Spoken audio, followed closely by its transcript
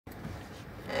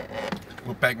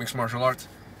Pack Mixed Martial Arts.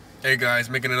 Hey guys,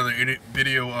 making another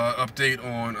video update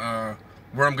on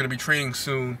where I'm going to be training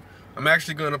soon. I'm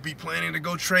actually going to be planning to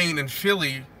go train in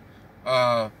Philly,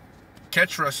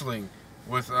 catch wrestling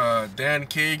with Dan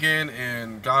Kagen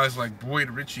and guys like Boyd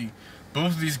Ritchie.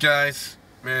 Both of these guys,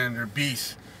 man, they're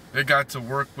beasts. They got to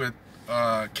work with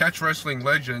catch wrestling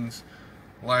legends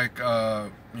like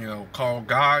Carl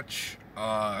Gotch.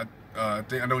 I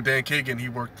know Dan Kagen, he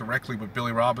worked directly with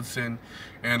Billy Robinson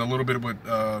and a little bit with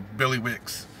Billy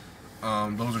Wicks.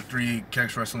 Those are three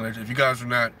catch wrestling legends. If you guys are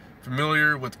not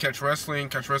familiar with catch wrestling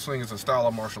is a style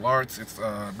of martial arts. It's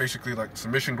basically like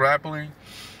submission grappling.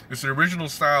 It's the original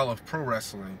style of pro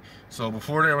wrestling. So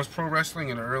before there was pro wrestling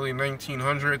in the early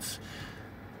 1900s,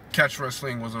 catch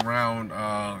wrestling was around.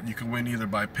 You could win either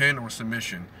by pin or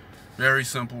submission. Very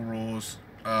simple rules.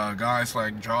 Guys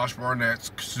like Josh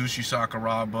Barnett, Kazushi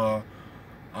Sakuraba,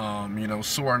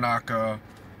 Soranaka,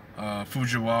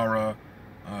 Fujiwara,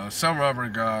 some other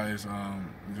guys,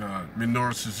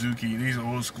 Minoru Suzuki. These are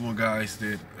old school guys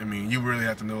that, I mean, you really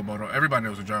have to know about. Everybody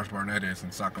knows what Josh Barnett is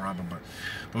and Sakuraba, but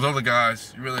those other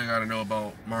guys, you really got to know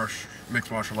about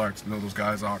mixed martial arts to know those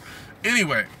guys are.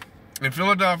 Anyway, in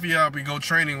Philadelphia, I'll be going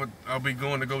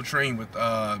to go train with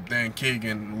Dan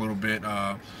Kagen a little bit.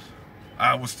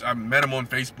 I met him on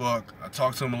Facebook. I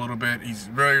talked to him a little bit. He's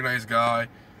a very nice guy.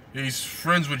 He's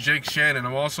friends with Jake Shannon.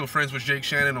 I'm also friends with Jake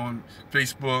Shannon on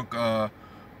Facebook.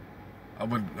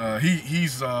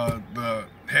 He's the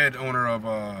head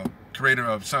creator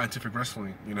of Scientific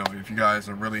Wrestling. You know, if you guys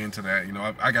are really into that,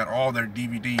 I got all their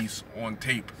DVDs on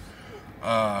tape.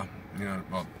 Well,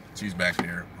 she's back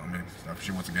there. I mean, if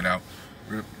she wants to get out,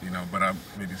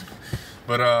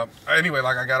 anyway,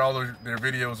 like, I got all their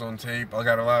videos on tape. I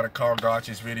got a lot of Carl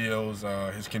Gotch's videos,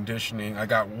 his conditioning. I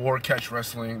got War Catch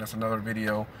Wrestling. That's another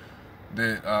video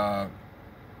that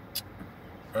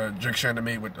Jake Shannon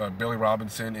made with Billy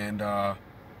Robinson. And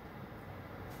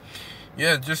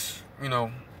yeah, just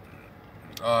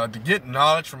to get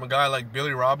knowledge from a guy like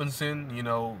Billy Robinson,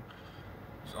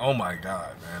 oh my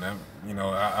God,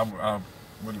 man,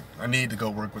 I need to go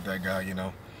work with that guy.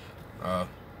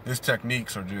 His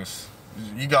techniques are just,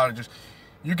 you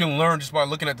can learn just by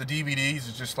looking at the DVDs.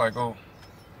 It's just like, a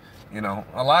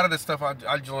lot of this stuff I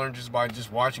learned just by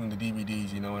watching the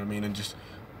DVDs, you know what I mean, and just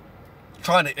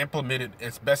trying to implement it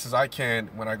as best as I can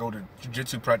when I go to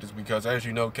jiu-jitsu practice, because as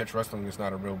you know, catch wrestling is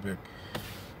not a real big,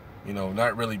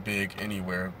 not really big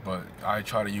anywhere, but I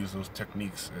try to use those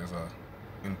techniques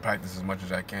in practice as much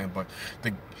as I can. But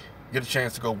to get a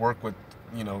chance to go work with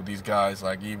these guys,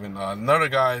 like even another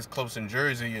guy is close in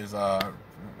Jersey is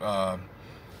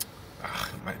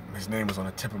his name was on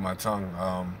the tip of my tongue.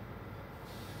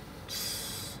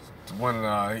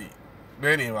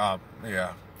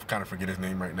 Yeah, kind of forget his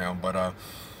name right now, but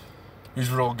he's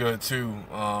real good too.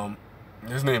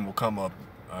 His name will come up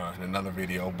in another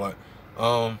video, but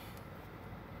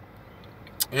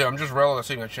yeah, I'm just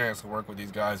relishing a chance to work with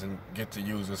these guys and get to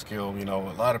use the skill.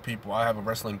 A lot of people, I have a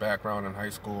wrestling background in high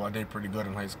school. I did pretty good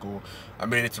in high school. I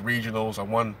made it to regionals. I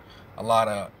won a lot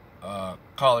of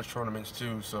college tournaments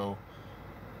too. So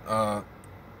I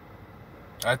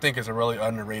think it's a really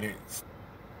underrated.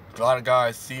 A lot of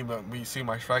guys see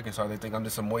my striking style. They think I'm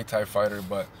just a Muay Thai fighter,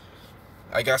 but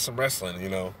I got some wrestling,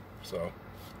 So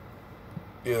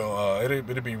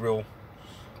it'd be real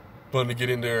fun to get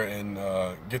in there and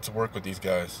get to work with these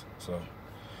guys. So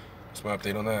that's my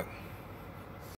update on that.